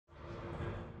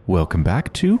Welcome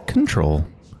back to Control.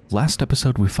 Last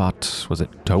episode we fought, was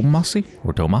it Tomasi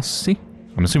or Tomasi?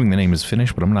 I'm assuming the name is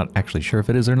Finnish, but I'm not actually sure if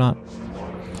it is or not.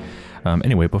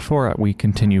 Anyway, before we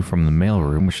continue from the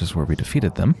mailroom, which is where we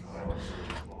defeated them,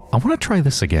 I want to try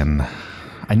this again.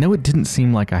 I know it didn't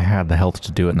seem like I had the health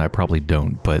to do it, and I probably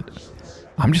don't, but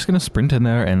I'm just going to sprint in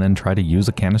there and then try to use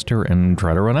a canister and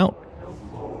try to run out.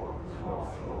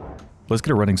 Let's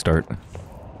get a running start.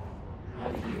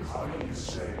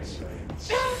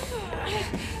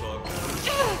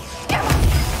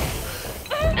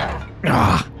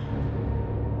 Ah!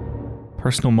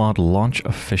 Personal mod launch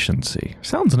efficiency.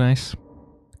 Sounds nice.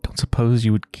 Don't suppose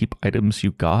you would keep items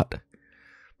you got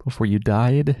before you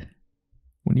died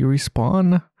when you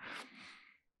respawn?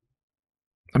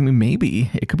 I mean,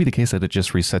 maybe. It could be the case that it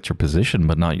just resets your position,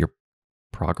 but not your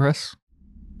progress.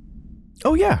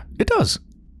 Oh yeah, it does.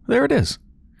 There it is.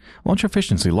 Launch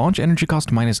efficiency. Launch energy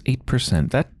cost minus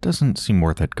 8%. That doesn't seem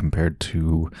worth it compared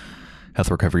to health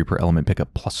recovery per element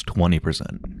pickup plus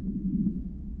 20%.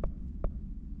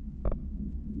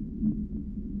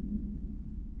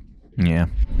 Yeah.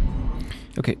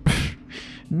 Okay.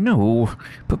 No.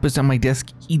 Puppa's on my desk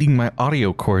eating my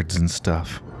audio cords and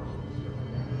stuff.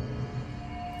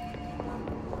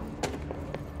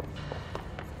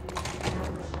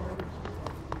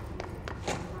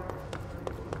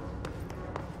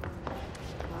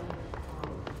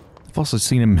 I've also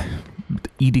seen him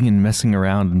eating and messing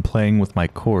around and playing with my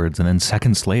cords, and then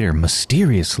seconds later,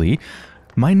 mysteriously,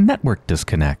 my network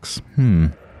disconnects.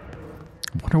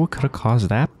 Wonder what could have caused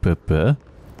that, Puppa.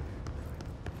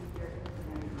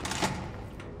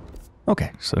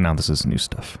 Okay, so now this is new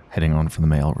stuff. Heading on for the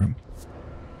mailroom.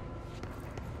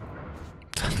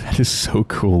 That is so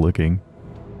cool looking.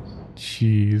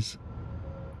 Jeez.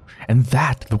 And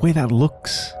that, the way that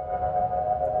looks,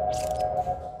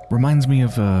 reminds me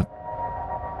of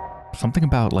something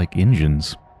about like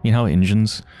engines. You know how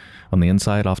engines on the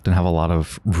inside often have a lot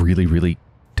of really, really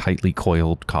tightly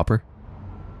coiled copper?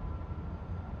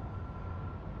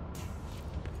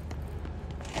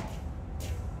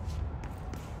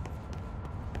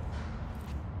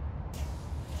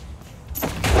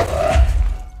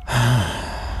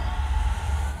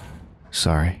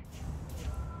 Sorry.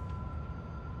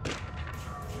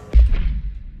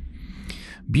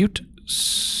 Butte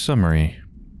summary.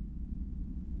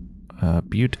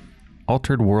 Butte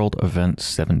Altered World Event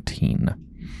 17.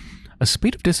 A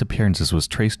spate of disappearances was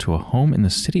traced to a home in the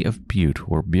city of Butte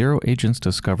where Bureau agents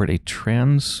discovered a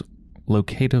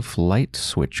translocative light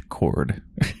switch cord.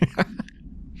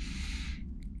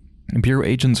 Bureau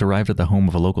agents arrived at the home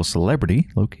of a local celebrity,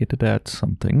 located at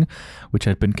something, which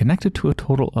had been connected to a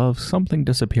total of something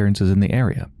disappearances in the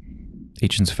area.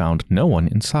 Agents found no one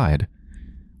inside.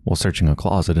 While searching a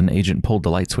closet, an agent pulled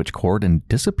the light switch cord and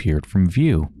disappeared from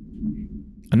view.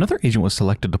 Another agent was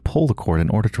selected to pull the cord in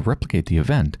order to replicate the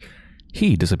event.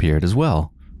 He disappeared as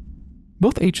well.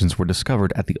 Both agents were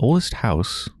discovered at the oldest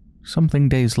house, something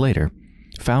days later,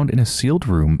 found in a sealed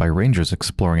room by rangers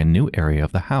exploring a new area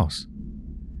of the house.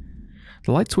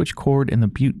 The light switch cord in the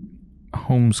Butte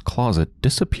home's closet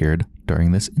disappeared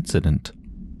during this incident.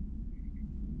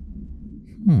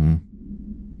 I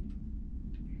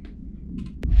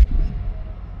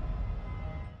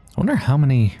wonder how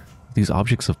many of these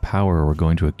objects of power we're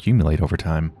going to accumulate over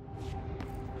time.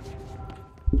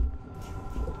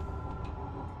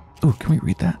 Oh, can we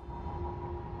read that?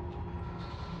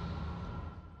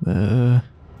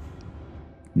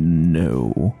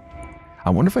 No. I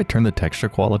wonder if I turn the texture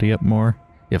quality up more,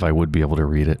 if I would be able to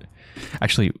read it.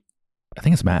 Actually, I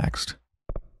think it's maxed.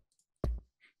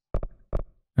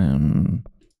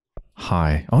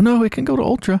 High. Oh no, it can go to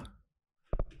ultra.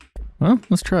 Well,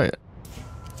 let's try it.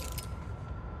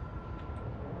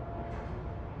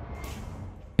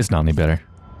 It's not any better.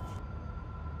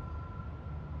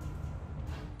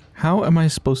 How am I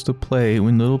supposed to play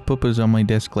when little Puppa's on my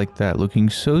desk like that, looking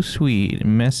so sweet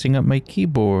and messing up my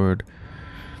keyboard?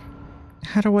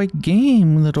 How do I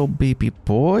game, little baby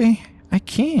boy? I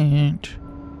can't.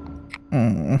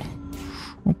 Oh,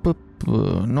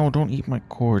 Puppa. No, don't eat my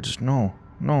cords. No,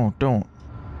 don't.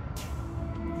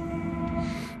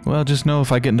 Well, just know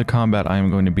if I get into combat, I am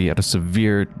going to be at a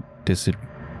severe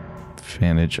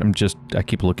disadvantage. I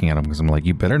keep looking at them because I'm like,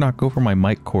 you better not go for my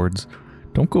mic cords.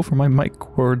 Don't go for my mic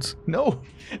cords. No!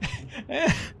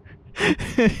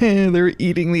 They're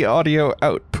eating the audio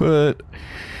output.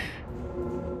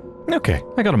 Okay,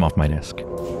 I got them off my desk.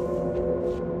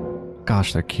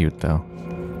 Gosh, they're cute though.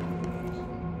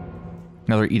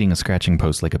 Now they're eating a scratching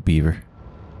post like a beaver.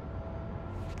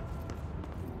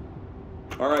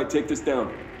 Alright, take this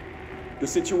down. The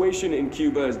situation in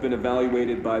Cuba has been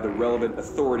evaluated by the relevant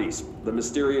authorities. The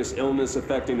mysterious illness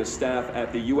affecting the staff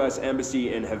at the U.S.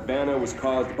 Embassy in Havana was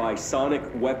caused by sonic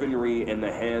weaponry in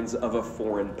the hands of a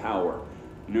foreign power.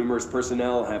 Numerous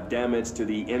personnel have damage to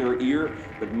the inner ear,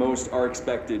 but most are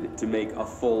expected to make a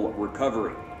full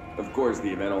recovery. Of course,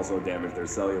 the event also damaged their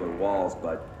cellular walls,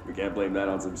 but we can't blame that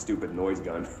on some stupid noise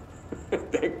gun.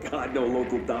 Thank God no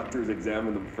local doctors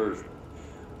examined them first.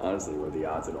 Honestly, what are the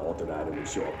odds an alternate item would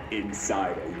show up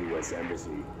inside a U.S.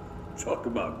 embassy? Talk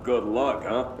about good luck,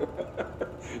 huh?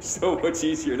 So much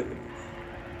easier to...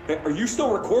 Hey, are you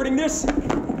still recording this?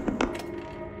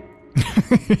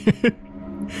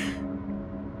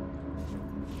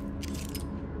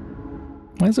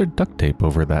 Why is there duct tape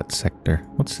over that sector?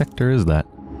 What sector is that?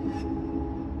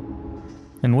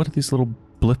 And what do these little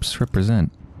blips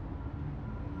represent?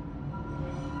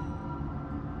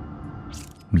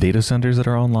 Data centers that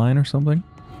are online or something?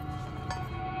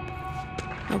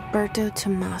 Alberto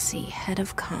Tomasi, head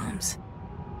of comms.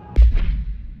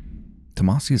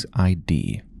 Tomasi's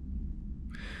ID.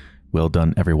 Well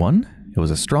done, everyone. It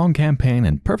was a strong campaign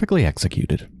and perfectly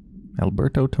executed.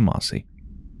 Alberto Tomasi.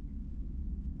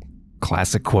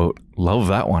 Classic quote. Love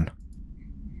that one.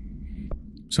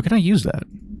 So can I use that?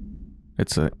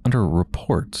 It's under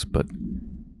reports, but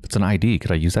it's an ID.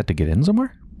 Could I use that to get in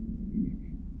somewhere?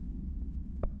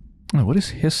 Oh, what is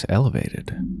hiss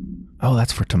elevated? Oh,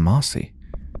 that's for Tomasi.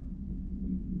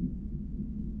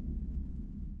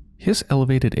 Hiss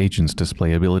elevated agents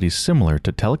display abilities similar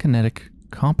to telekinetic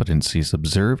competencies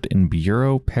observed in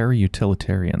Bureau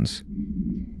para-utilitarians.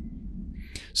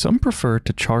 Some prefer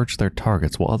to charge their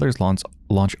targets while others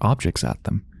launch objects at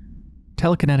them.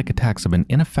 Telekinetic attacks have been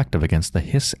ineffective against the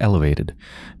hiss elevated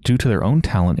due to their own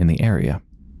talent in the area.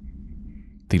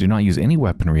 They do not use any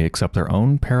weaponry except their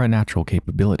own paranatural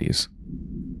capabilities.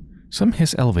 Some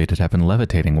hiss elevated have been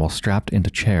levitating while strapped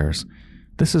into chairs.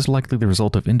 This is likely the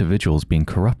result of individuals being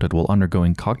corrupted while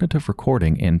undergoing cognitive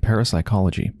recording in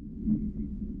parapsychology.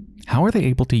 How are they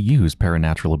able to use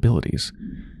paranatural abilities?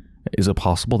 Is it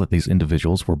possible that these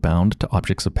individuals were bound to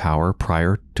objects of power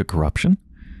prior to corruption?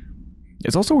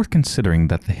 It's also worth considering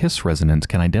that the hiss resonance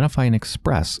can identify and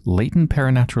express latent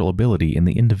paranatural ability in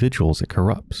the individuals it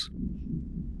corrupts.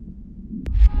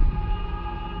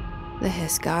 The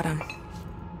hiss got him.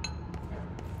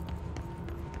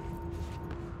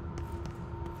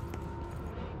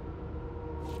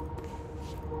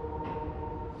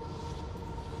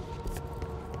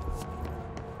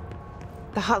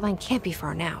 The hotline can't be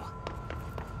far now.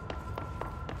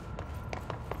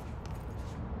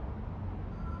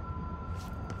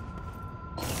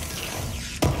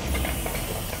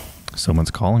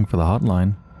 Someone's calling for the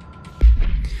hotline.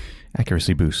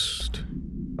 Accuracy boost.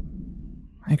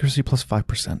 Accuracy plus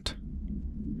 5%.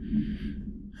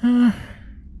 I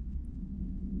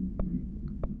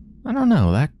don't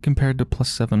know. That compared to plus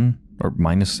 7 or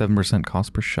minus 7%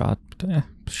 cost per shot.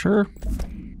 Sure.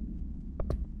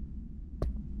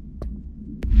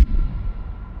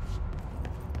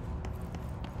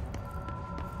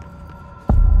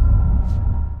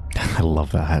 I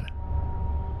love that.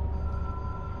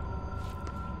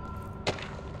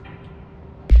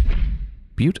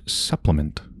 Butte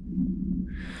Supplement.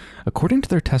 According to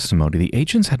their testimony, the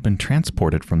agents had been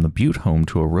transported from the Butte home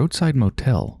to a roadside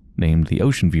motel named the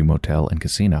Ocean View Motel and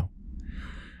Casino,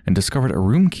 and discovered a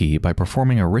room key by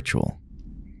performing a ritual.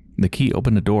 The key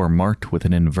opened a door marked with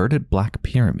an inverted black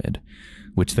pyramid,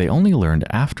 which they only learned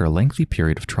after a lengthy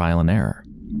period of trial and error.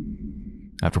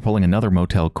 After pulling another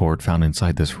motel cord found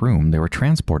inside this room, they were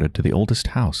transported to the oldest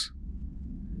house.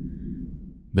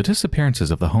 The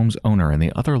disappearances of the home's owner and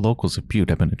the other locals of Butte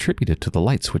have been attributed to the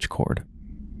light switch cord.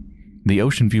 The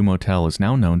Ocean View Motel is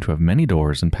now known to have many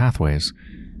doors and pathways.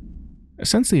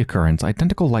 Since the occurrence,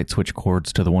 identical light switch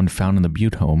cords to the one found in the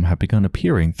Butte home have begun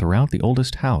appearing throughout the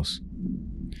oldest house.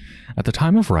 At the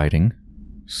time of writing,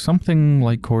 something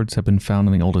like cords have been found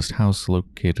in the oldest house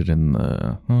located in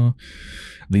the...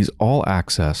 These all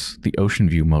access the Ocean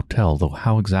View Motel, though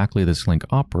how exactly this link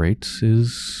operates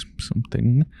is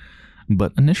something...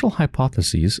 But initial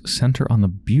hypotheses center on the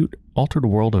Butte Altered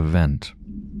World event.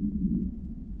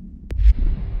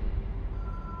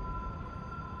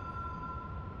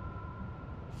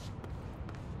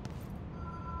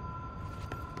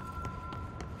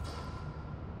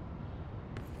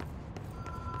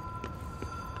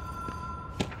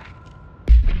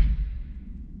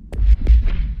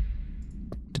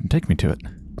 Didn't take me to it.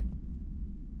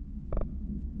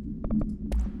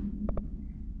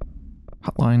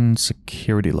 Hotline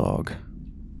security log.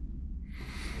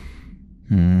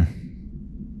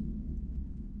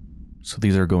 So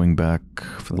these are going back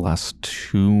for the last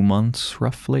 2 months,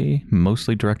 roughly.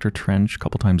 Mostly Director Trench, a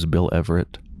couple times Bill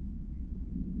Everett.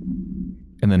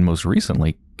 And then most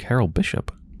recently, Carol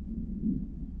Bishop.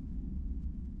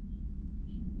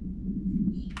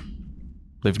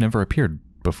 They've never appeared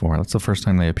before. That's the first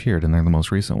time they appeared, and they're the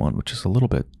most recent one, which is a little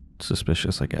bit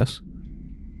suspicious, I guess.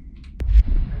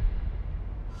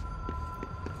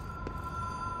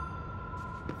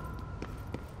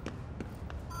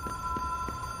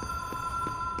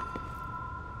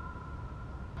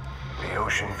 The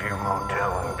Ocean View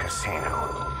Motel and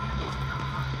Casino.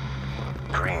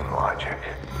 Dream logic.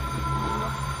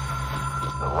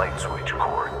 The light switch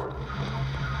cord.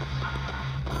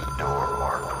 Door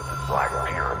marked with a black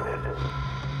pyramid.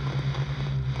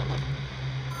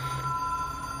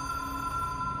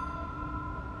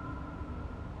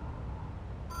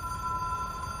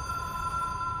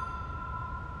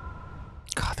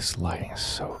 God, this lighting is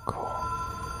so cool.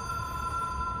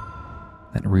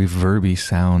 That reverby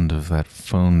sound of that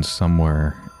phone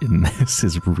somewhere in this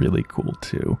is really cool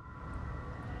too.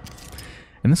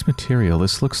 And this material,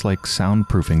 this looks like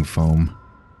soundproofing foam.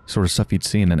 Sort of stuff you'd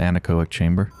see in an anechoic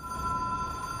chamber.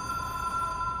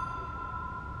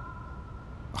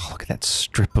 Oh, look at that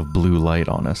strip of blue light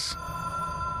on us.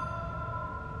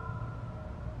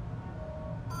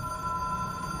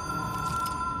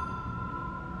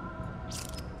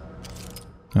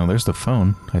 Oh, there's the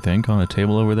phone, I think, on a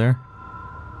table over there.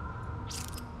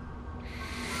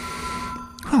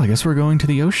 Well, I guess we're going to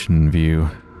the ocean view.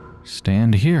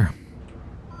 Stand here.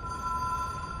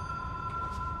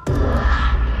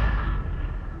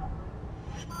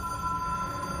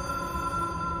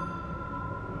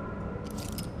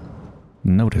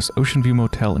 Notice, Ocean View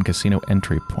Motel and Casino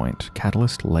entry point.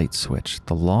 Catalyst light switch.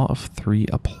 The law of 3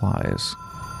 applies.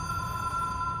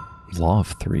 Law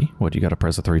of 3? What, you gotta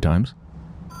press it 3 times?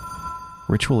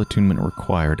 Ritual attunement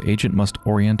required. Agent must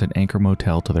orient an anchor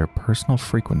motel to their personal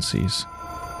frequencies.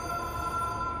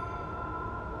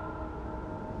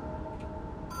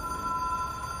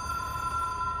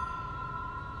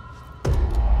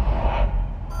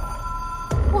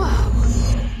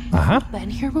 Whoa. Uh-huh. Been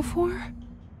here before?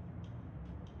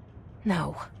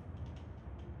 No.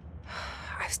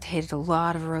 I've stayed at a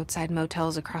lot of roadside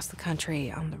motels across the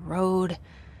country, on the road,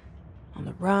 on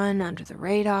the run, under the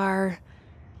radar.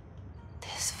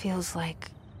 This feels like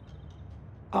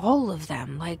all of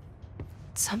them, like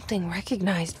something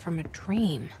recognized from a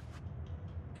dream.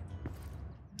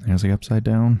 There's the upside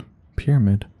down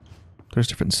pyramid. There's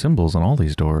different symbols on all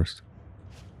these doors.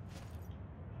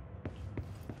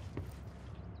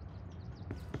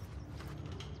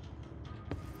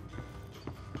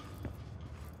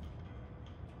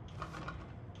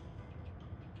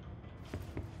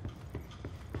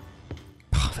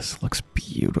 Oh, this looks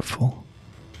beautiful.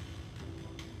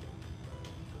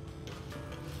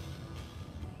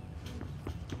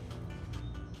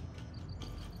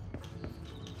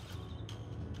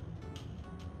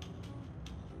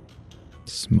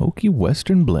 Smoky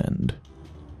Western blend.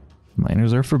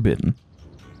 Minors are forbidden.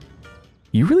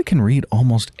 You really can read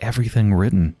almost everything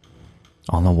written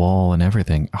on the wall and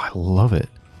everything. Oh, I love it.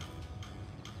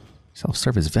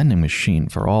 Self-service vending machine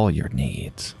for all your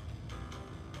needs.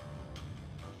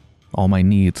 All my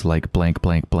needs like blank,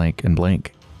 blank, blank, and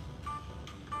blank.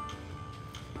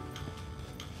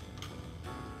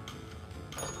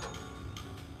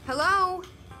 Hello?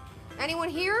 Anyone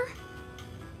here?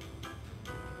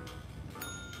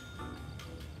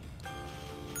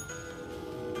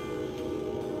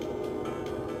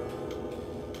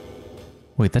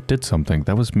 Wait, that did something.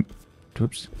 That was...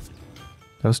 Oops.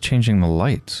 That was changing the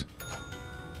lights.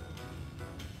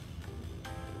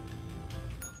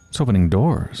 It's opening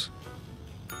doors.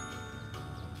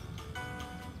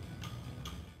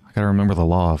 I gotta remember the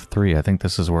law of 3. I think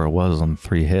this is where it was on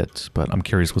 3 hits, but I'm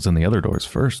curious what's in the other doors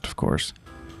first, of course.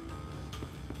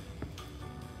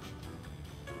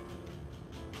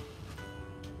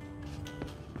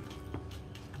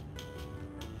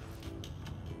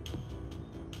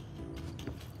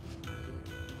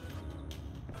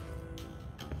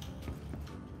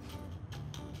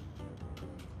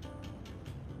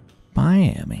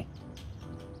 Miami.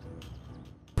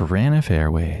 Braniff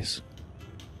Airways.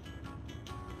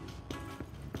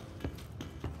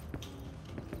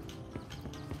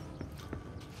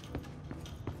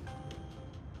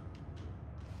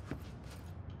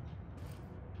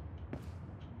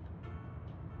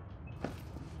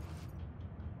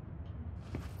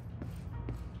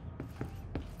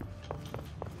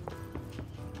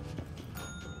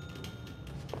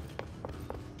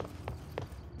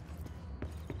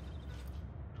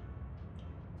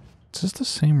 Is this the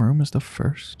same room as the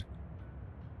first?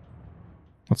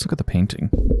 Let's look at the painting.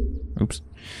 Oops.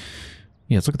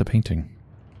 Yeah, let's look at the painting.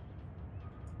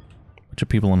 Bunch of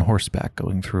people on horseback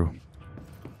going through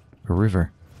a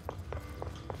river.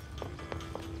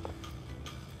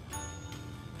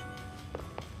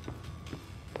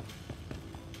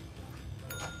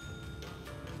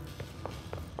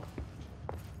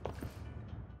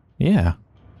 Yeah,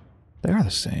 they are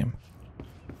the same.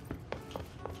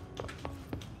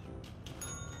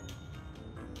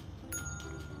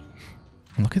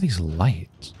 And look at these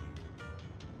lights.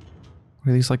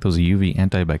 Are these like those UV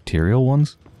antibacterial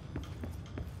ones?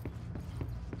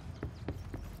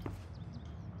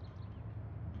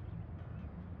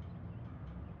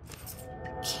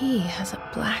 The key has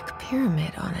a black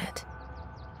pyramid on it.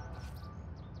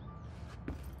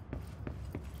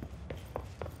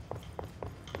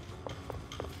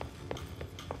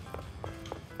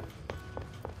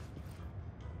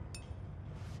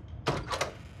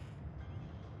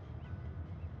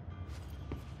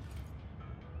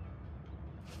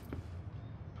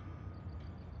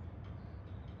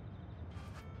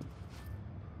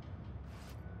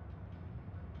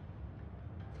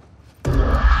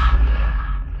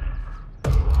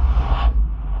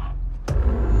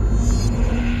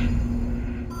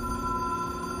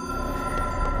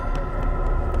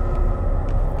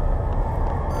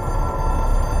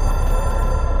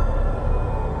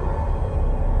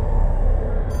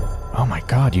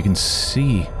 God, you can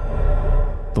see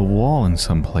the wall in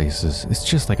some places. It's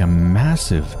just like a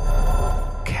massive,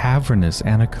 cavernous,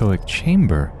 anechoic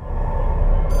chamber.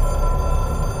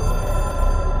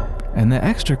 And the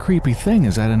extra creepy thing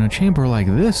is that in a chamber like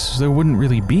this, there wouldn't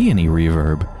really be any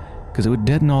reverb, because it would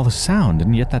deaden all the sound,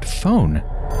 and yet that phone...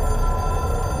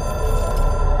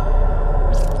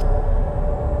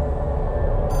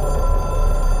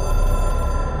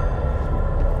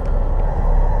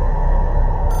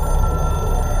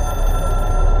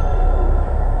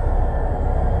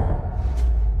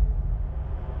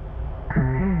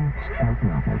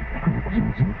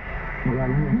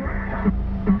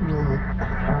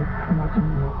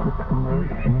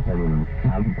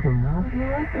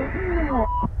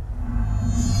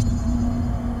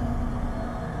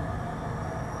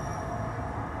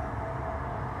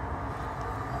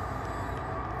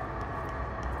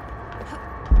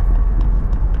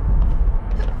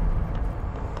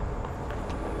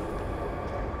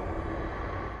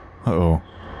 Uh-oh.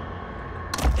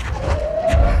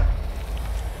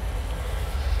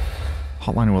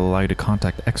 Hotline will allow you to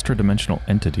contact extra-dimensional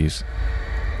entities.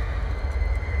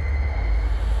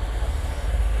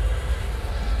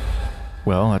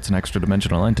 Well, that's an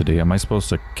extra-dimensional entity. Am I supposed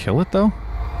to kill it, though?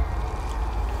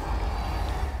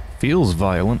 Feels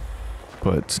violent,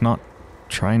 but it's not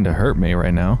trying to hurt me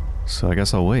right now, so I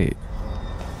guess I'll wait.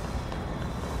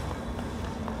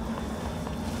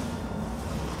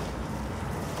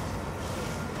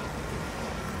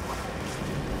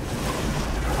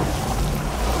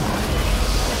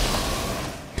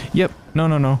 Yep.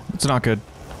 No. It's not good.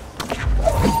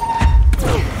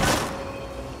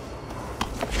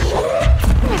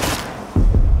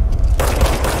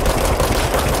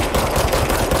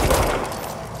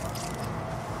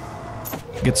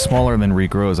 It gets smaller and then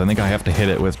regrows. I think I have to hit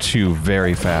it with 2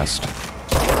 very fast.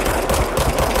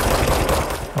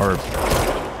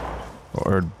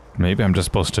 Or maybe I'm just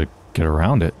supposed to get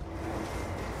around it.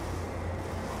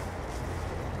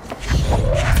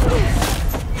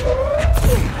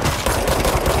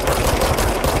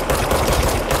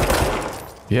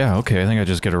 Yeah, okay, I think I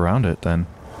just get around it then.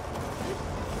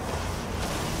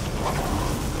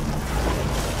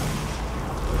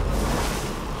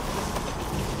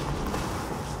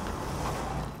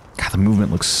 God, the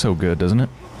movement looks so good, doesn't it?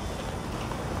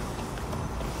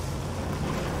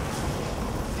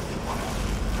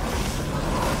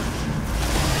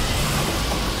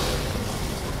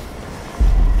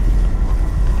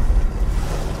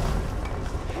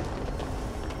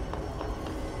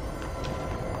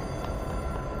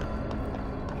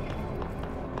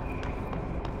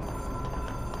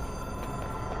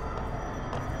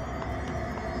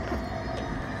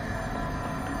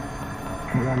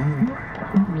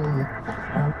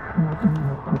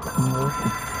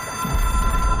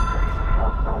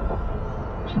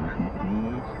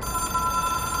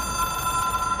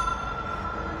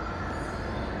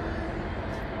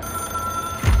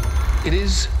 It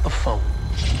is a phone.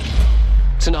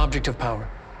 It's an object of power.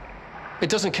 It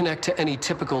doesn't connect to any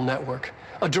typical network.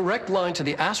 A direct line to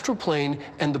the astral plane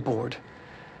and the board.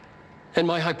 And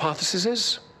my hypothesis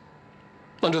is,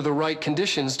 under the right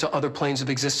conditions, to other planes of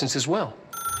existence as well.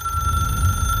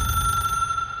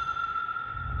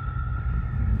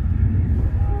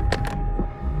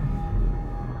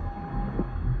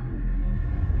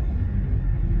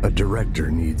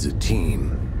 director needs a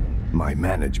team. My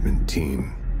management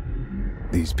team.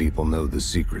 These people know the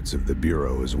secrets of the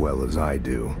Bureau as well as I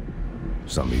do.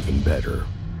 Some even better.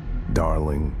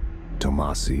 Darling,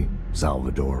 Tomasi,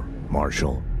 Salvador,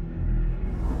 Marshall.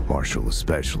 Marshall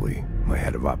especially, my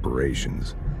head of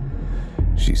operations.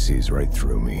 She sees right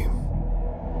through me.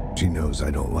 She knows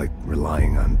I don't like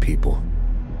relying on people.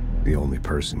 The only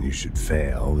person you should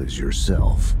fail is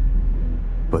yourself.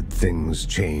 But things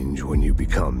change when you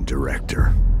become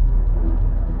director.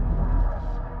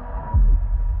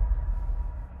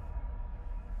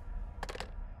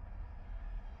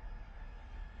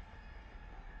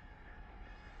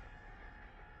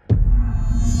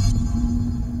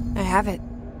 I have it.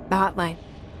 The hotline.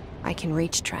 I can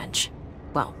reach Trench.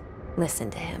 Well,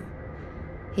 listen to him.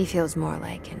 He feels more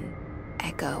like an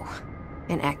echo.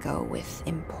 An echo with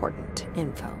important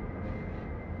info.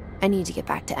 I need to get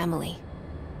back to Emily.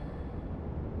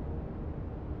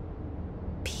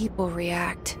 People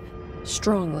react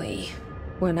strongly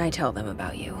when I tell them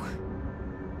about you.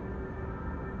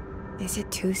 Is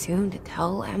it too soon to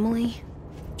tell Emily?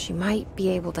 She might be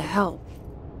able to help.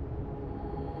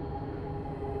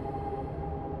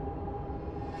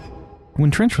 When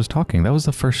Trench was talking, that was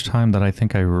the first time that I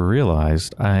think I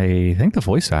realized I think the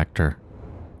voice actor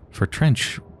for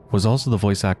Trench was also the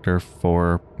voice actor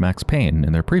for Max Payne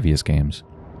in their previous games.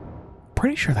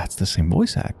 Pretty sure that's the same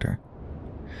voice actor.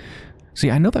 See,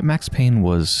 I know that Max Payne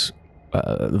was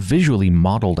visually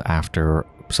modeled after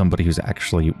somebody who's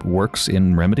actually works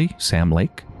in Remedy, Sam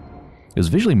Lake. It was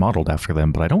visually modeled after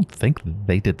them, but I don't think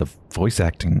they did the voice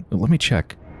acting. Let me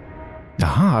check.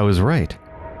 Aha, I was right.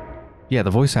 Yeah,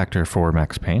 the voice actor for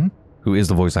Max Payne, who is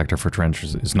the voice actor for Trench,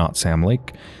 is not Sam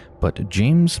Lake, but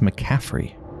James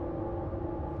McCaffrey.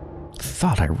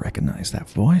 Thought I recognized that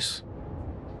voice.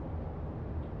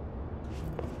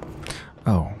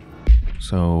 Oh,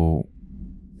 so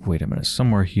wait a minute.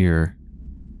 Somewhere here,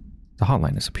 the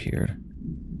hotline has appeared,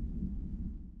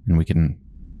 and we can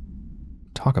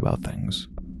talk about things.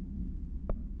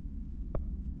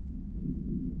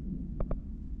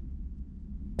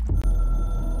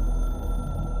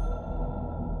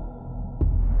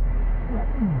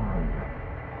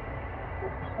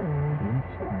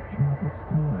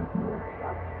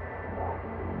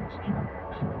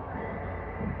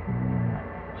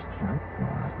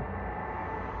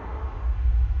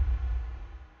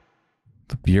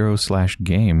 The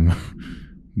Bureau/game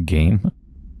game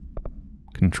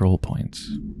control points.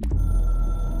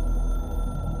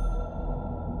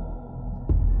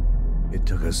 It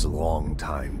took us a long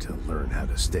time to learn how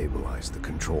to stabilize the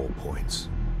control points,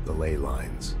 the ley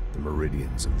lines, the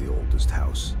meridians of the oldest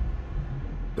house.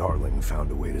 Darling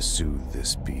found a way to soothe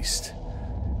this beast.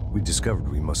 We discovered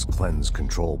we must cleanse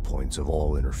control points of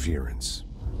all interference.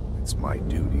 It's my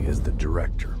duty as the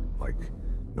director, like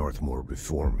Northmore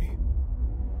before me.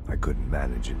 I couldn't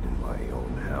manage it in my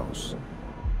own house,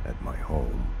 at my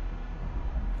home.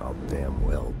 I'll damn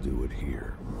well do it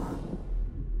here.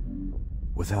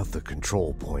 Without the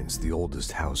control points, the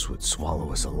oldest house would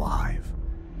swallow us alive.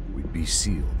 We'd be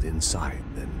sealed inside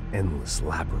an endless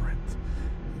labyrinth,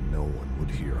 and no one would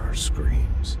hear our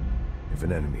screams. If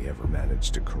an enemy ever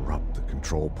managed to corrupt the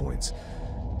control points,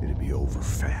 it'd be over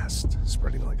fast,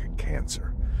 spreading like a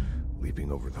cancer,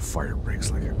 leaping over the fire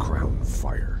breaks like a crown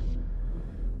fire.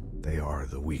 They are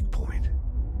the weak point.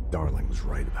 Darling's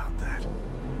right about that.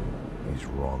 He's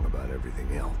wrong about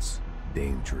everything else.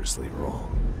 Dangerously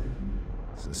wrong.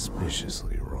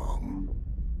 Suspiciously wrong.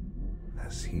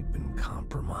 Has he been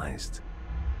compromised?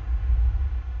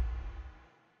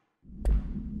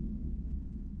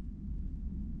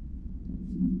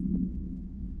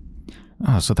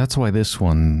 Oh, so that's why this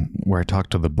one, where I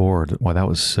talked to the board, why that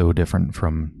was so different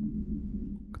from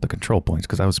the control points,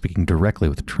 because I was speaking directly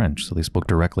with Trench, so they spoke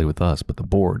directly with us, but the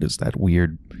board is that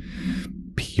weird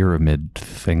pyramid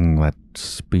thing that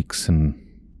speaks in,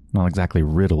 not exactly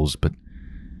riddles, but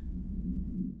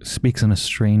speaks in a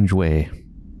strange way.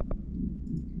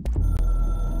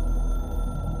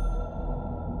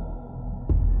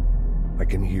 I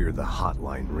can hear the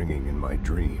hotline ringing in my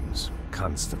dreams,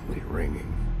 constantly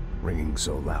ringing. Ringing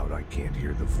so loud I can't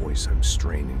hear the voice I'm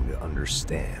straining to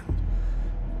understand.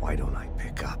 Why don't I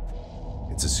pick up?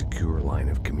 It's a secure line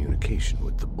of communication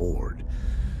with the board.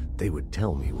 They would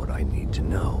tell me what I need to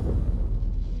know.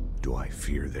 Do I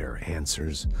fear their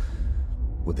answers?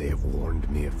 Would they have warned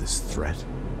me of this threat?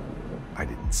 I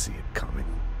didn't see it coming.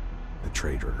 The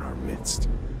traitor in our midst.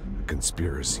 A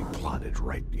conspiracy plotted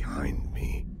right behind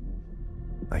me.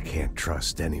 I can't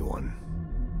trust anyone.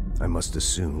 I must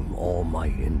assume all my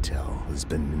intel has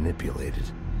been manipulated.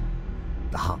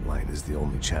 The hotline is the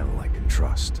only channel I can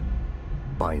trust.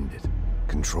 bind it,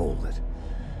 control it.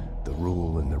 The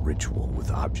rule and the ritual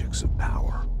with objects of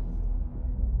power.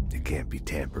 It can't be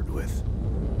tampered with.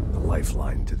 The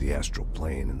lifeline to the astral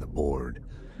plane and the board.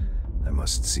 I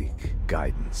must seek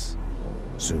guidance.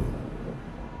 Soon.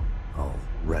 I'll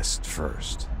rest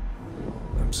first.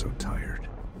 I'm so tired.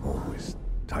 Always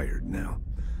tired now.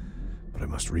 But I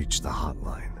must reach the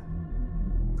hotline.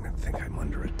 I think I'm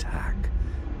under attack.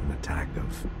 An attack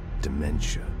of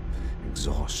dementia,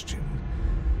 exhaustion.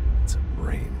 It's a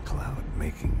brain cloud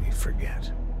making me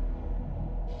forget.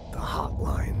 The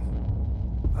hotline.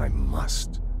 I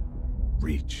must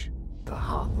reach the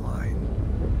hotline.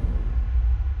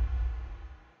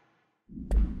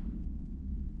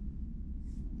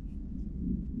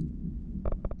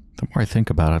 The more I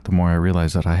think about it, the more I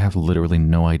realize that I have literally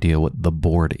no idea what the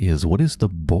board is. What is the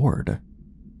board?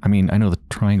 I mean, I know the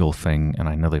triangle thing, and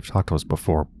I know they've talked to us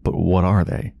before, but what are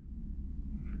they?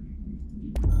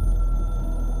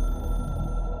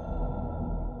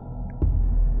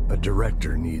 A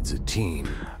director needs a team.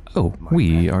 Oh,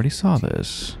 we already saw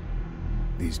this.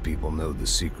 These people know the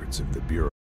secrets of the Bureau.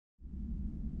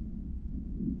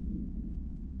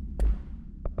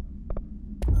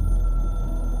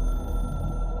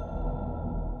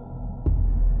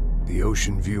 The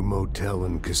Ocean View Motel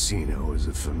and Casino is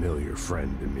a familiar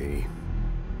friend to me.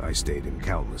 I stayed in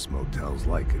countless motels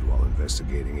like it while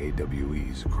investigating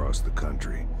AWEs across the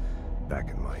country, back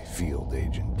in my field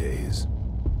agent days.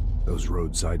 Those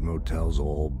roadside motels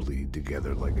all bleed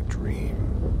together like a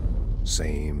dream.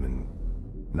 Same and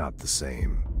not the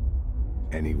same.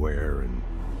 Anywhere and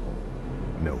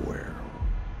nowhere.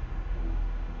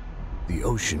 The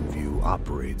Ocean View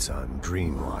operates on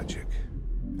dream logic,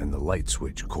 and the light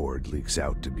switch cord leaks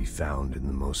out to be found in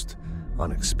the most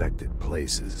unexpected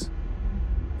places,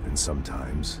 and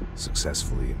sometimes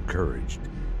successfully encouraged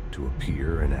to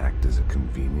appear and act as a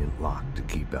convenient lock to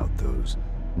keep out those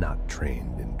not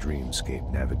trained in dreamscape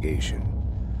navigation.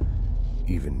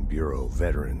 Even Bureau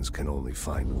veterans can only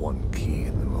find one key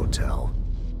in the motel.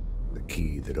 The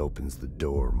key that opens the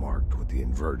door marked with the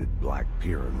inverted black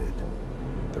pyramid.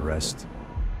 The rest,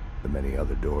 the many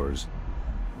other doors,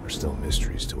 are still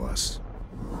mysteries to us.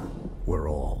 We're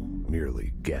all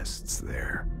merely guests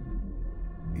there.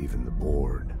 Even the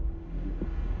board.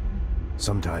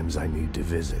 Sometimes I need to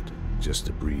visit, just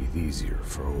to breathe easier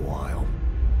for a while.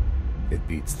 It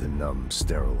beats the numb,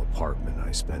 sterile apartment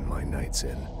I spend my nights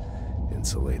in,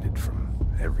 insulated from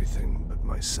everything but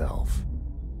myself.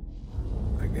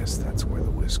 I guess that's where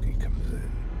the whiskey comes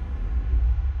in.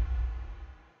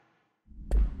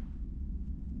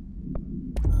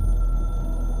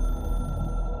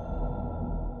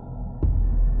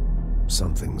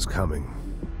 Something's coming.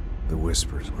 The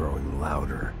whispers growing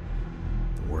louder.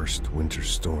 The worst winter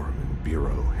storm in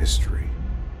Bureau history.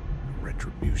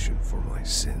 Retribution for my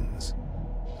sins.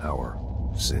 Our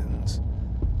sins.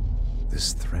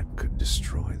 This threat could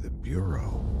destroy the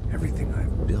Bureau, everything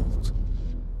I've built.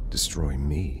 Destroy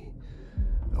me.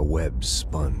 A web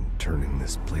spun, turning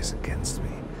this place against me.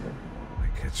 I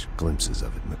catch glimpses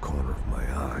of it in the corner of my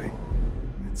eye.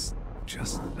 It's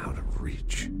just out of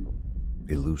reach.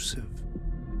 Elusive.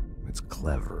 It's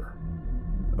clever.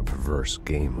 A perverse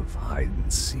game of hide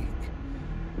and seek.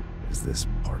 Is this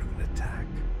part of an attack?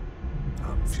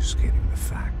 Obfuscating the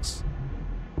facts.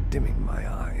 Dimming my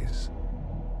eyes.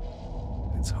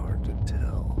 It's hard to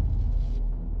tell.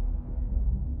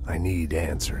 I need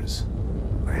answers.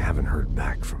 I haven't heard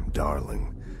back from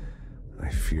Darling. I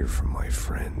fear for my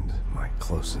friend, my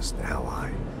closest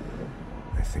ally.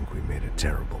 I think we made a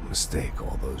terrible mistake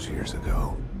all those years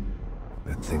ago.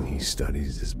 That thing he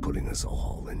studies is putting us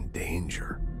all in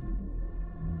danger.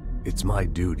 It's my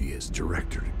duty as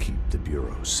director to keep the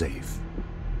Bureau safe.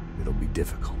 It'll be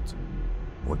difficult.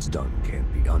 What's done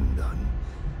can't be undone.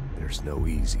 There's no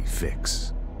easy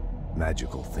fix.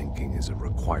 Magical thinking is a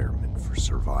requirement for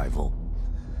survival.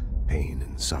 Pain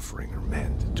and suffering are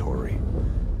mandatory.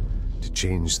 To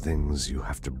change things, you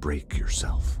have to break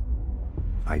yourself.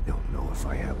 I don't know if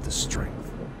I have the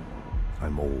strength.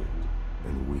 I'm old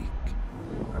and weak.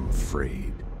 I'm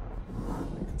afraid.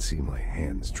 I can see my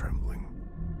hands trembling.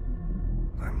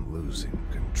 I'm losing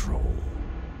control.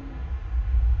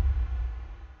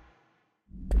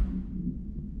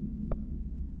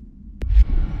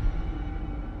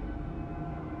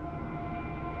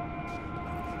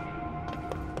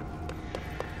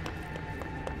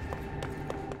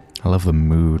 I love the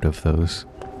mood of those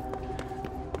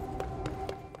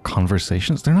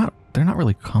conversations. They're not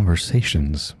really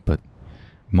conversations, but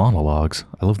monologues.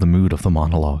 I love the mood of the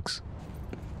monologues.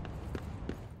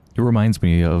 It reminds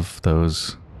me of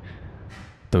those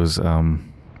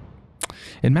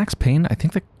In Max Payne, I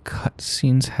think the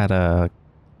cutscenes had a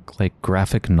like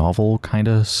graphic novel kind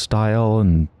of style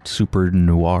and super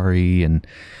noir-y, and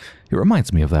it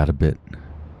reminds me of that a bit.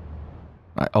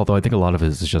 Although I think a lot of it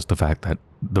is just the fact that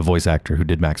the voice actor who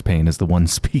did Max Payne is the one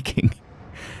speaking.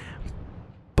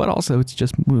 But also it's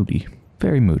just moody.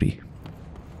 Very moody.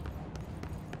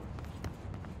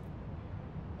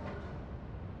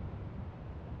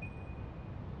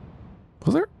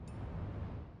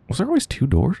 Was there always two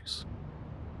doors?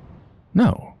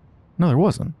 No. No, there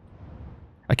wasn't.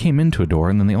 I came into a door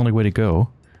and then the only way to go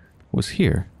was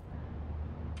here.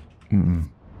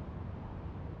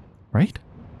 Right?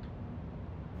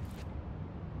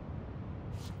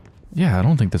 Yeah, I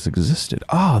don't think this existed.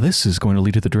 Ah, this is going to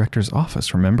lead to the director's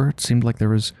office. Remember? It seemed like there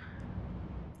was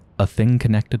a thing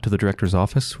connected to the director's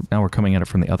office. Now we're coming at it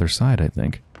from the other side, I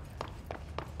think.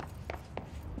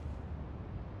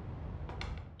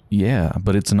 Yeah,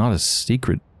 but it's not a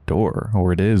secret door.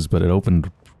 Or it is, but it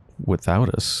opened without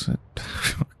us.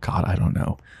 God, I don't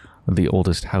know. The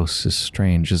oldest house is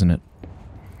strange, isn't it?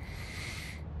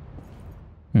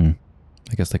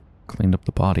 I guess they cleaned up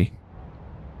the body.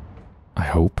 I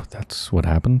hope that's what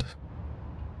happened.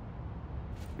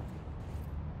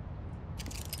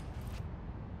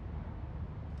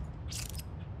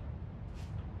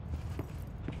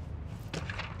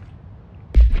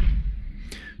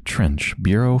 Trench,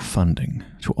 Bureau Funding.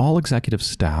 To all executive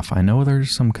staff, I know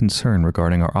there's some concern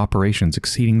regarding our operations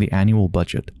exceeding the annual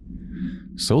budget.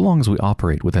 So long as we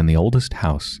operate within the oldest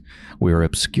house, we are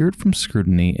obscured from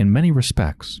scrutiny in many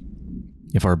respects.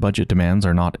 If our budget demands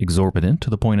are not exorbitant to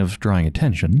the point of drawing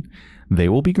attention, they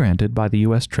will be granted by the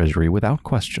U.S. Treasury without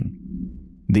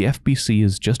question. The FBC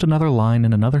is just another line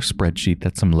in another spreadsheet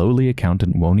that some lowly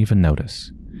accountant won't even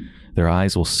notice. Their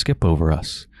eyes will skip over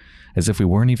us, as if we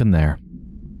weren't even there.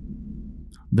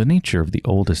 The nature of the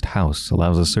oldest house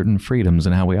allows us certain freedoms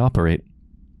in how we operate.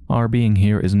 Our being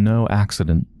here is no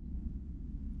accident.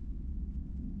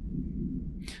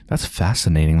 That's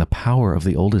fascinating. The power of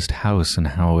the oldest house and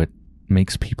how it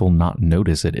makes people not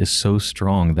notice it is so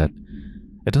strong that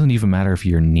it doesn't even matter if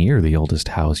you're near the oldest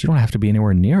house. You don't have to be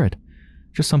anywhere near it.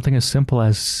 Just something as simple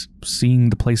as seeing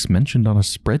the place mentioned on a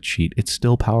spreadsheet. It's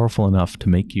still powerful enough to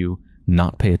make you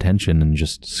not pay attention and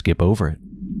just skip over it.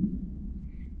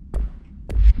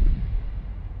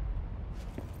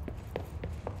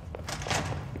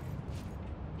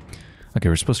 Okay,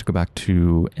 we're supposed to go back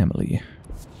to Emily.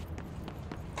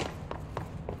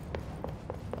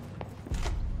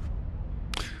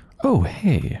 Oh,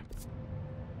 hey.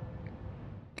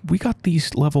 We got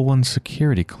these level 1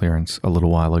 security clearance a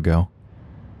little while ago.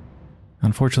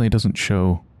 Unfortunately, it doesn't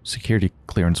show security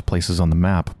clearance places on the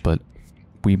map, but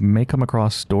we may come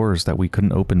across doors that we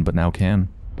couldn't open but now can.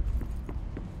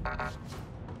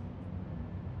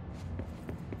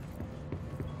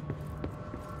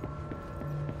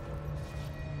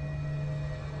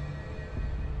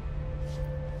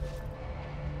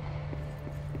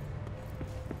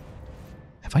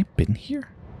 Have I been here?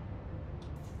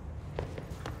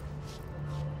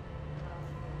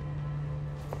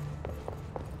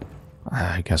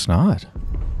 I guess not.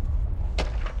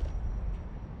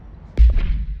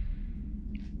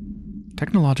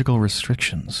 Technological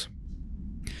restrictions.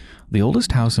 The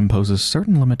oldest house imposes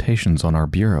certain limitations on our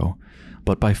bureau,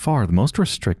 but by far the most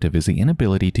restrictive is the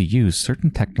inability to use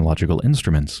certain technological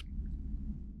instruments.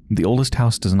 The oldest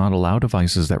house does not allow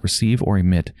devices that receive or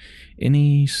emit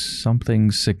any something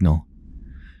signal.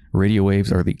 Radio waves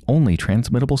are the only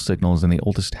transmittable signals in the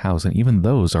oldest house, and even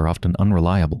those are often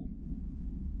unreliable.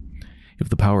 If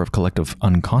the power of collective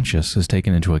unconscious is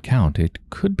taken into account, it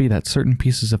could be that certain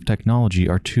pieces of technology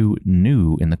are too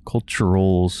new in the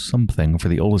cultural something for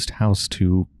the oldest house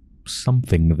to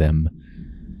something them.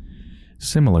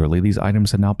 Similarly, these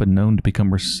items have now been known to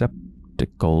become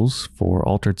receptacles for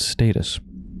altered status.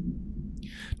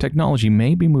 Technology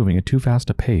may be moving at too fast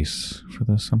a pace for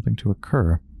the something to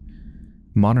occur.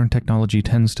 Modern technology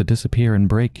tends to disappear and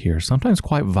break here, sometimes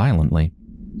quite violently.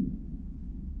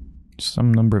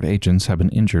 Some number of agents have been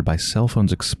injured by cell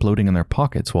phones exploding in their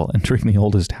pockets while entering the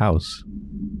oldest house.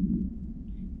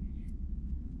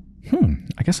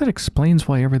 I guess that explains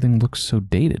why everything looks so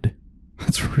dated.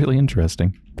 That's really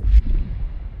interesting.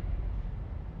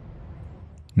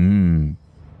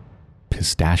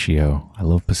 Pistachio. I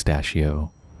love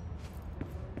pistachio.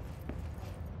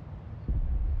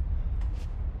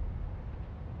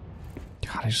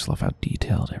 God, I just love how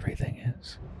detailed everything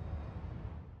is.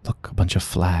 Look, a bunch of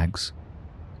flags.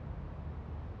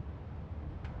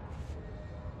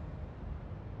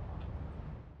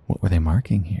 What were they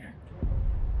marking here?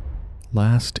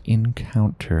 Last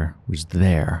encounter was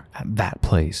there, at that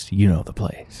place. You know the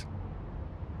place.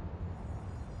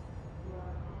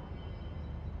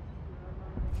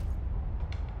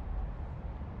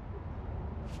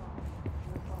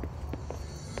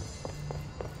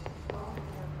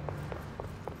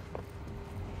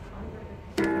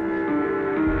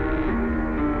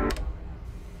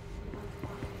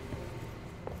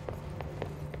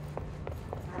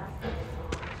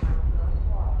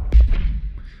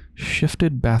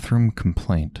 Shifted bathroom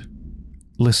complaint.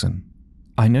 Listen,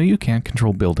 I know you can't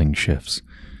control building shifts,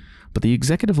 but the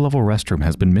executive level restroom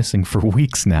has been missing for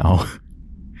weeks now.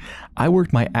 I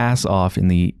worked my ass off in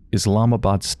the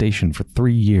Islamabad station for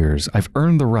 3 years. I've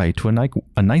earned the right to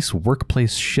a nice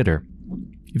workplace shitter.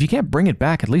 If you can't bring it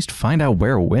back, at least find out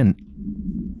where it went.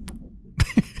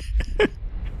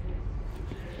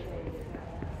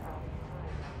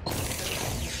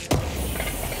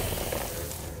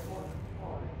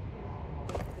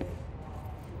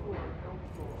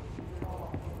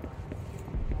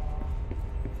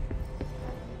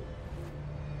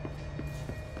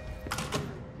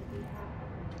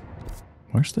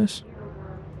 Where's this?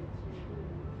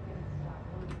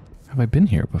 Have I been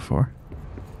here before?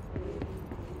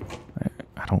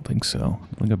 I don't think so. I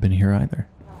don't think I've been here either.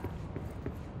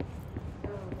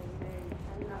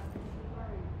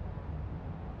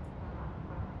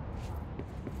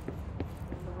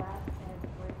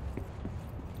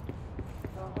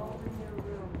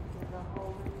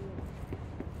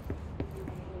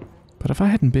 But if I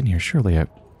hadn't been here, surely there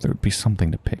would be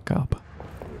something to pick up.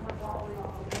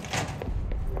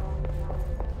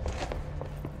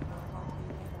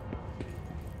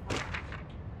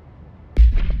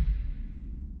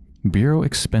 Bureau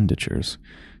expenditures.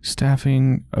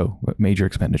 Staffing. Oh, major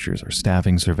expenditures are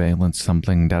staffing, surveillance,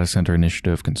 something, data center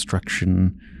initiative,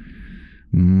 construction.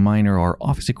 Minor are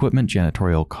office equipment,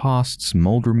 janitorial costs,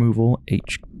 mold removal,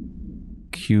 HQ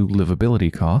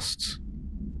livability costs.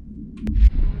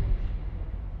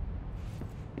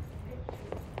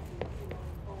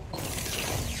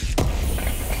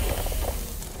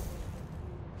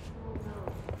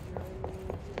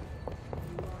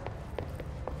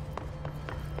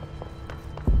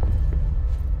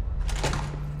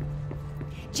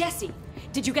 Jesse,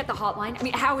 did you get the hotline? I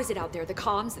mean, how is it out there? The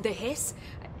comms? The hiss?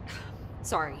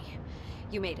 Sorry.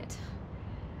 You made it.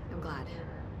 I'm glad.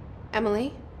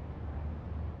 Emily?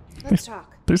 Let's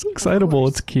talk. They're so excitable,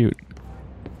 it's cute.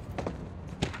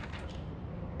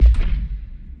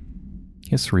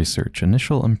 Hiss research.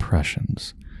 Initial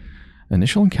impressions.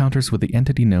 Initial encounters with the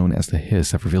entity known as the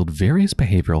Hiss have revealed various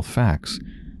behavioral facts.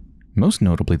 Most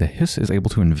notably, the Hiss is able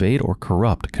to invade or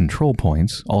corrupt control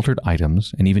points, altered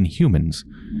items, and even humans,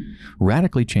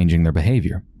 radically changing their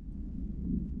behavior.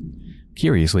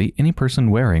 Curiously, any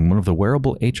person wearing one of the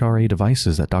wearable HRA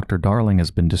devices that Dr. Darling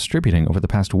has been distributing over the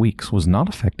past weeks was not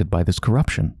affected by this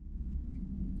corruption.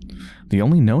 The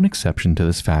only known exception to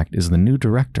this fact is the new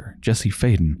director, Jesse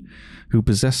Faden, who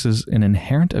possesses an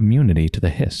inherent immunity to the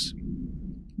Hiss.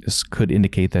 This could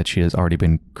indicate that she has already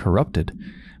been corrupted,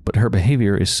 but her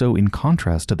behavior is so in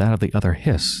contrast to that of the other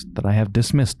Hiss that I have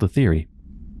dismissed the theory.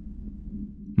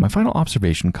 My final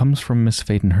observation comes from Miss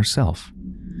Faden herself.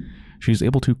 She is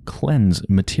able to cleanse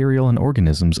material and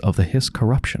organisms of the Hiss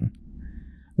corruption.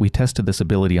 We tested this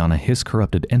ability on a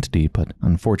Hiss-corrupted entity, but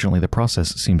unfortunately the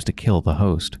process seems to kill the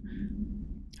host.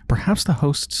 Perhaps the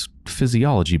host's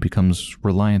physiology becomes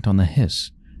reliant on the Hiss.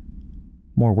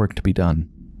 More work to be done.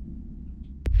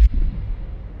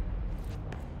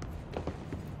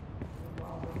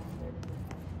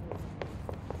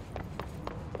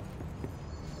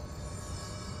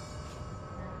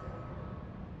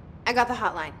 I got the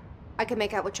hotline. I can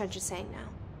make out what Trench is saying now.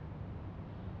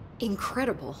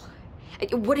 Incredible.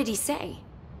 What did he say?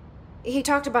 He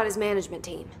talked about his management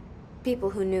team.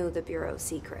 People who knew the Bureau's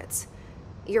secrets.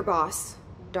 Your boss,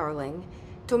 Darling.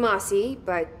 Tomasi,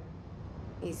 but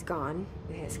he's gone.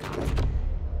 He's gone.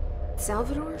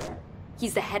 Salvador?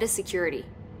 He's the head of security.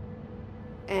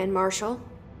 And Marshall?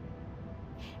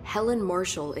 Helen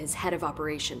Marshall is head of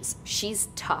operations. She's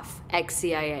tough,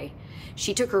 ex-CIA.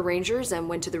 She took her rangers and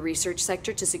went to the research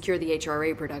sector to secure the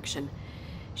HRA production.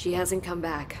 She hasn't come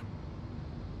back.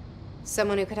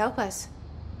 Someone who could help us.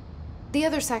 The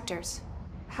other sectors.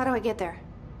 How do I get there?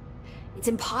 It's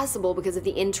impossible because of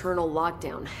the internal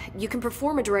lockdown. You can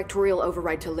perform a directorial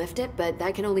override to lift it, but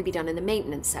that can only be done in the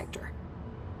maintenance sector.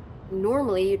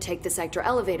 Normally, you take the sector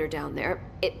elevator down there.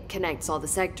 It connects all the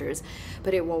sectors,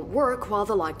 but it won't work while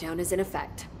the lockdown is in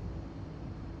effect.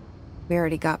 We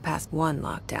already got past one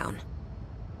lockdown.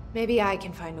 Maybe I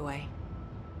can find a way.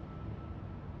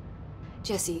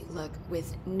 Jesse, look,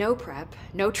 with no prep,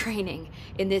 no training,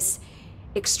 in this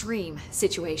extreme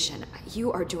situation,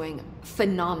 you are doing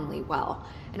phenomenally well.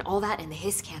 And all that and the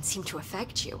Hiss can't seem to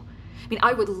affect you. I mean,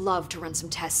 I would love to run some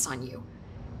tests on you.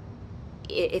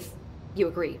 If you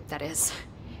agree, that is.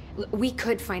 We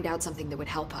could find out something that would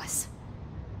help us.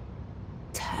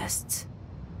 Tests?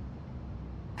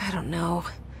 I don't know.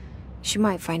 She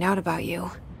might find out about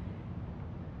you.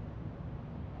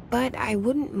 But I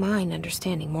wouldn't mind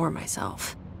understanding more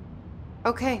myself.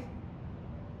 Okay.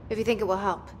 If you think it will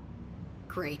help.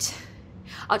 Great.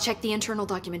 I'll check the internal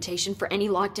documentation for any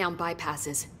lockdown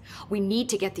bypasses. We need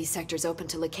to get these sectors open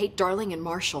to locate Darling and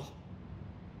Marshall.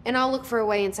 And I'll look for a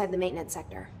way inside the maintenance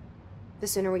sector. The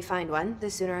sooner we find one, the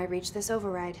sooner I reach this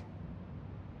override.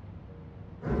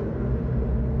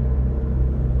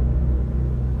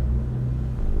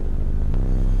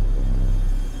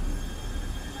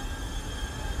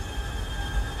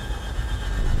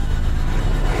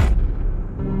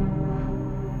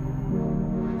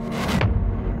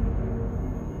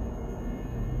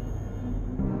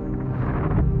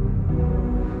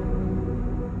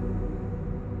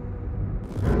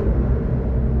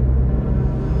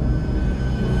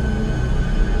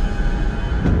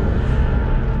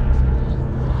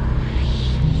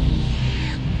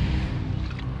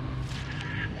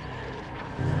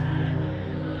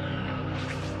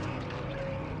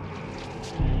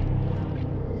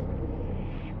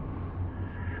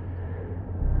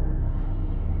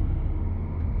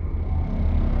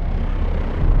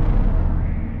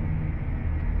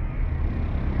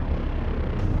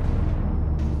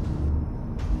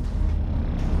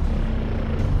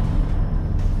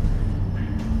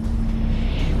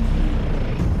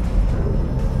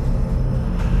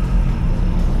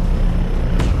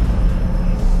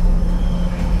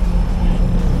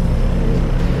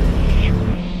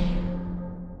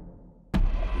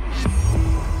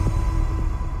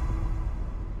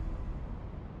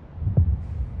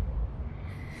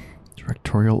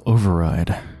 Directorial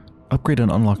override. Upgrade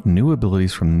and unlock new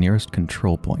abilities from the nearest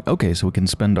control point. Okay, so we can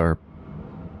spend our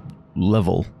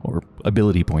level or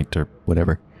ability point or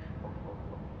whatever.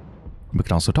 We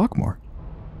can also talk more.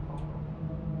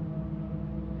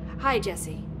 Hi,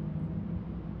 Jesse.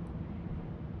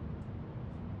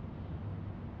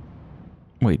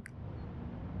 Wait.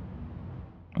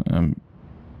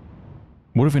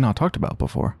 What have we not talked about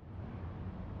before?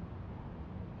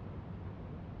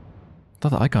 I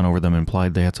thought the icon over them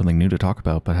implied they had something new to talk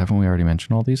about, but haven't we already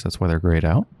mentioned all these? That's why they're grayed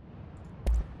out?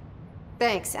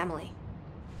 Thanks, Emily.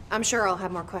 I'm sure I'll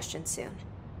have more questions soon.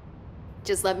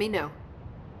 Just let me know.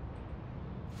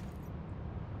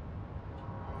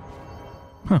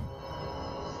 Huh.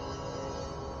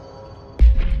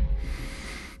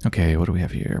 Okay, what do we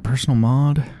have here? Personal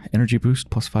mod, energy boost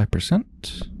plus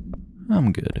 5%.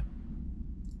 I'm good.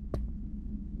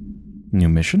 New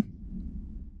mission.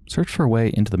 Search for a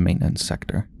way into the maintenance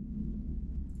sector.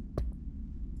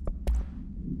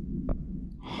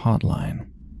 Hotline.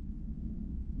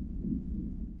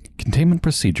 Containment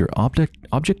procedure.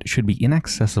 Object should be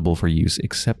inaccessible for use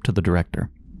except to the director.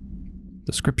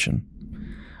 Description.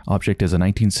 Object is a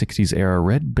 1960s era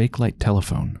red bakelite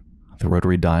telephone. The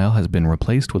rotary dial has been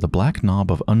replaced with a black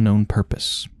knob of unknown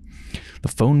purpose. The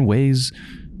phone weighs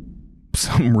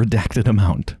some redacted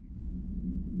amount.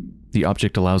 The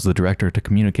object allows the director to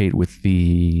communicate with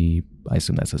the, I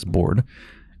assume that says board.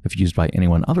 If used by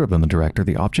anyone other than the director,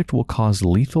 the object will cause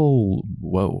lethal...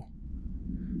 Whoa.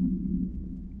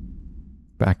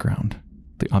 Background.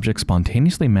 The object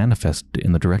spontaneously manifested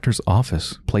in the director's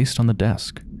office, placed on the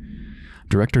desk.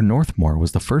 Director Northmore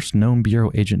was the first known Bureau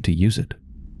agent to use it.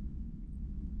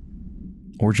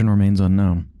 Origin remains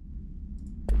unknown.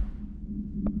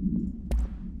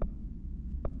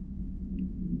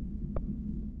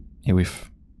 Yeah, we've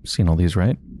seen all these,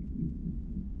 right?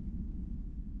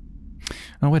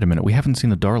 Oh, wait a minute. We haven't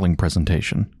seen the Darling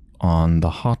presentation on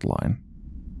the hotline.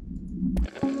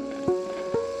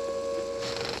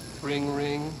 Ring,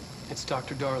 ring. It's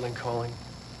Dr. Darling calling.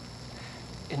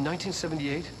 In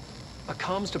 1978, a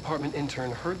comms department intern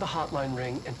heard the hotline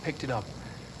ring and picked it up,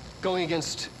 going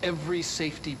against every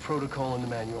safety protocol in the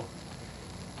manual.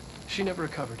 She never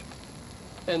recovered.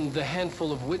 And the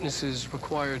handful of witnesses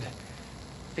required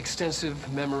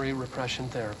extensive memory repression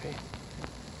therapy.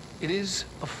 It is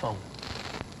a phone.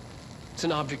 It's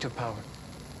an object of power.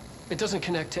 It doesn't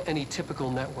connect to any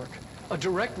typical network. A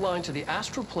direct line to the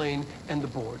astral plane and the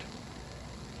board.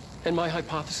 And my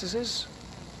hypothesis is,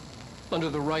 under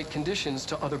the right conditions,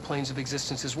 to other planes of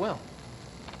existence as well.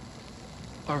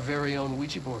 Our very own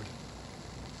Ouija board.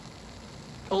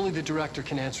 Only the director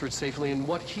can answer it safely, and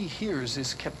what he hears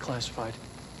is kept classified.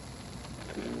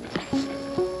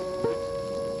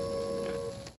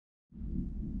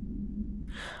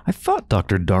 I thought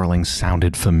Dr. Darling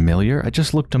sounded familiar. I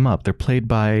just looked him up. They're played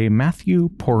by Matthew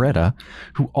Porretta,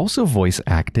 who also voice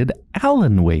acted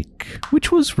Alan Wake,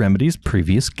 which was Remedy's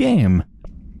previous game.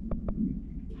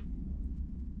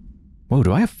 Whoa,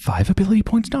 do I have 5 ability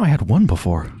points now? I had 1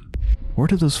 before. Where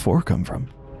did those 4 come from?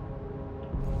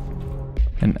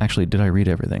 And actually, did I read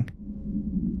everything?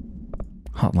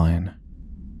 Hotline.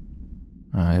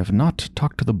 I have not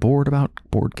talked to the board about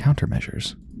board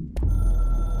countermeasures.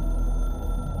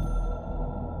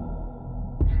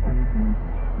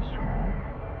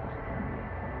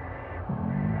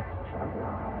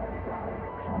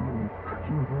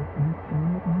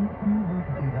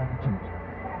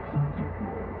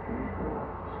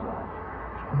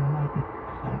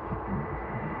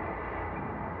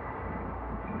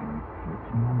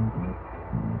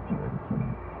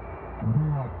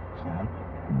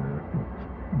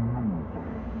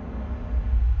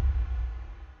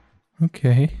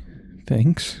 Okay,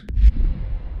 thanks.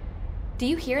 Do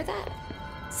you hear that?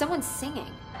 Someone's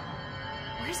singing.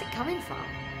 Where's it coming from?